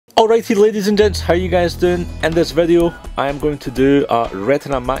Alrighty ladies and gents, how you guys doing? In this video I am going to do a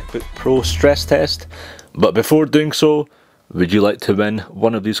Retina Macbook Pro stress test, but before doing so, would you like to win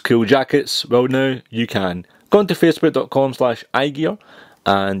one of these cool jackets? Well, now you can. Go on to facebook.com/igear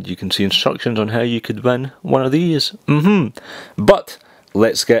and you can see instructions on how you could win one of these. But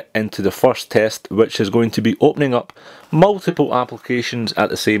let's get into the first test, which is going to be opening up multiple applications at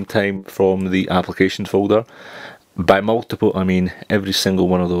the same time from the applications folder. By multiple I mean every single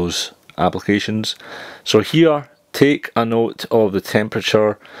one of those applications. So here, take a note of the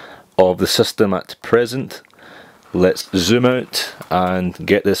temperature of the system at present. Let's zoom out and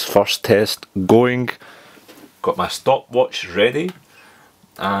get this first test going. Got my stopwatch ready,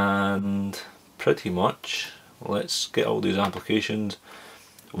 and pretty much let's get all these applications.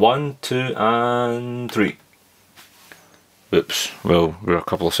 1, 2 and 3. Oops, well, we're a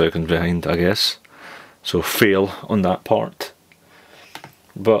couple of seconds behind, I guess. So fail on that part.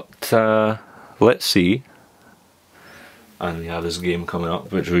 But let's see. And we have this game coming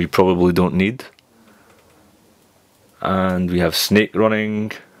up, which we probably don't need. And we have Snake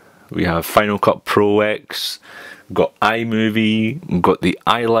running. We have Final Cut Pro X. We've got iMovie. We've got the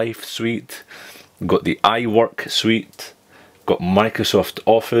iLife suite. We've got the iWork suite. We've got Microsoft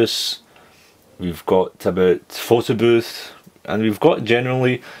Office. We've got about Photo Booth. And we've got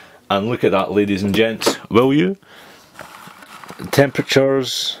generally, and look at that ladies and gents, will you?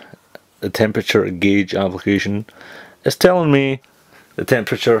 Temperatures, the temperature gauge application is telling me the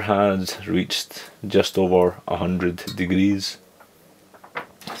temperature has reached just over 100 degrees.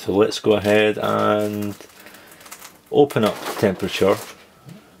 So let's go ahead and open up temperature,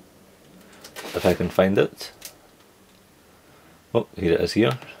 if I can find it. Oh, here it is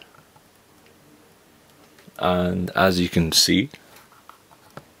here. And as you can see,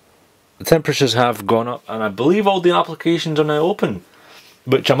 the temperatures have gone up, and I believe all the applications are now open,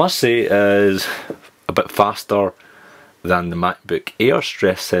 which I must say is a bit faster than the MacBook Air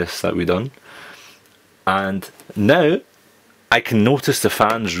stress test that we done. And now I can notice the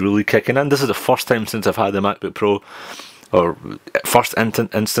fans really kicking in. This is the first time since I've had the MacBook Pro, or first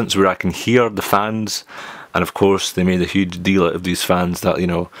instance where I can hear the fans. And of course they made a huge deal out of these fans that, you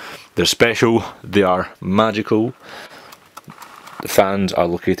know, they're special, they are magical. The fans are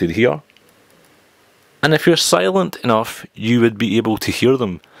located here. And if you're silent enough, you would be able to hear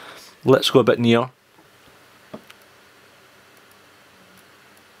them. Let's go a bit near.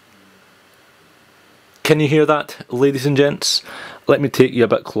 Can you hear that, ladies and gents? Let me take you a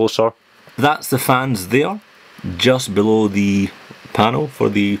bit closer. That's the fans there, just below the panel for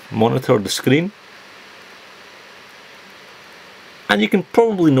the monitor, the screen. And you can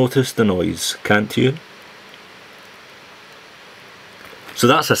probably notice the noise, can't you? So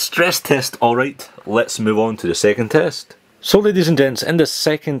that's a stress test, alright. Let's move on to the second test. So ladies and gents, in the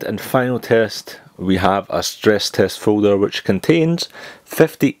second and final test, we have a stress test folder which contains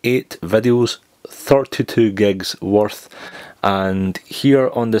 58 videos, 32 gigs worth. And here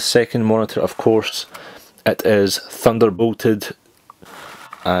on the second monitor, of course, it is thunderbolted.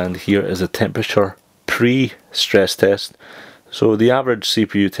 And here is a temperature pre-stress test. So the average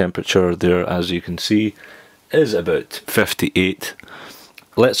CPU temperature there, as you can see, is about 58.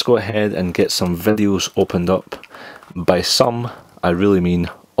 Let's go ahead and get some videos opened up. By some, I really mean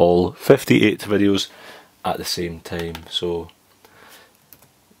all 58 videos at the same time. So,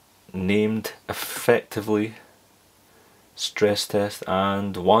 named effectively stress test,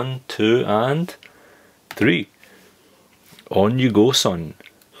 and 1, 2 and 3. On you go, son.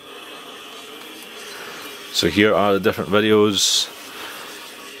 So here are the different videos,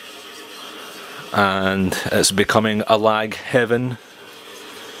 and it's becoming a lag heaven.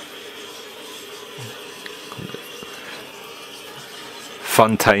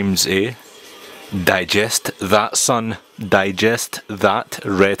 Fun times, eh? Digest that, son. Digest that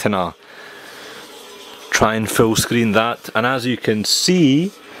Retina. Try and full screen that. And as you can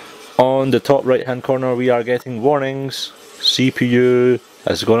see, on the top right hand corner we are getting warnings. CPU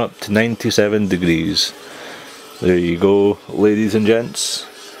has gone up to 97 degrees. There you go, ladies and gents.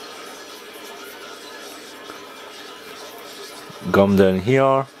 Come down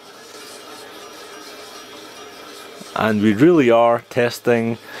here. And we really are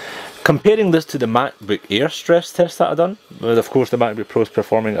testing, comparing this to the MacBook Air stress test that I've done, but of course the MacBook Pro is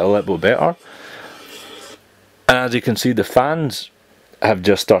performing a little bit better. And as you can see, the fans have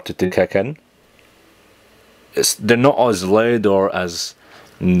just started to kick in. They're not as loud or as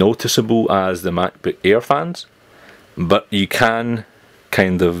noticeable as the MacBook Air fans, but you can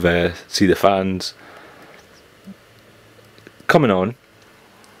kind of see the fans coming on.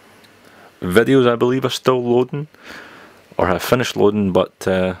 Videos, I believe, are still loading, or have finished loading, but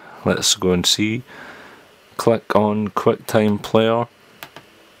Let's go and see. Click on QuickTime Player.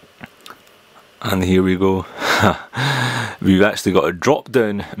 And here we go. We've actually got a drop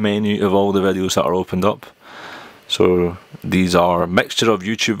down menu of all the videos that are opened up. So these are a mixture of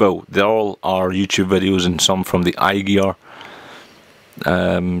YouTube, well, they all are YouTube videos and some from the iGear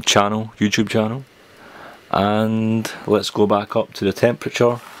channel, YouTube channel. And let's go back up to the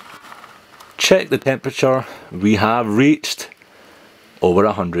temperature. Check the temperature. We have reached over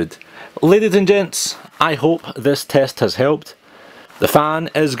 100. Ladies and gents, I hope this test has helped. The fan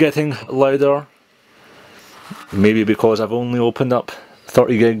is getting louder, maybe because I've only opened up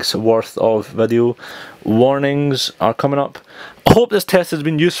 30 gigs worth of video. Warnings are coming up. I hope this test has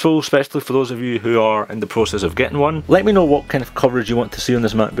been useful, especially for those of you who are in the process of getting one. Let me know what kind of coverage you want to see on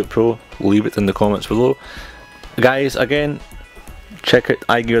this MacBook Pro. Leave it in the comments below. Guys, again, check out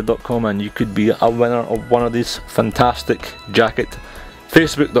iGear.com and you could be a winner of one of these fantastic jackets.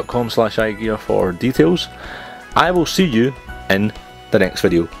 Facebook.com/iGear for details. I will see you in the next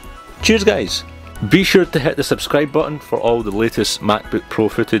video. Cheers guys! Be sure to hit the subscribe button for all the latest MacBook Pro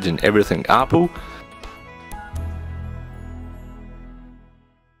footage and everything Apple.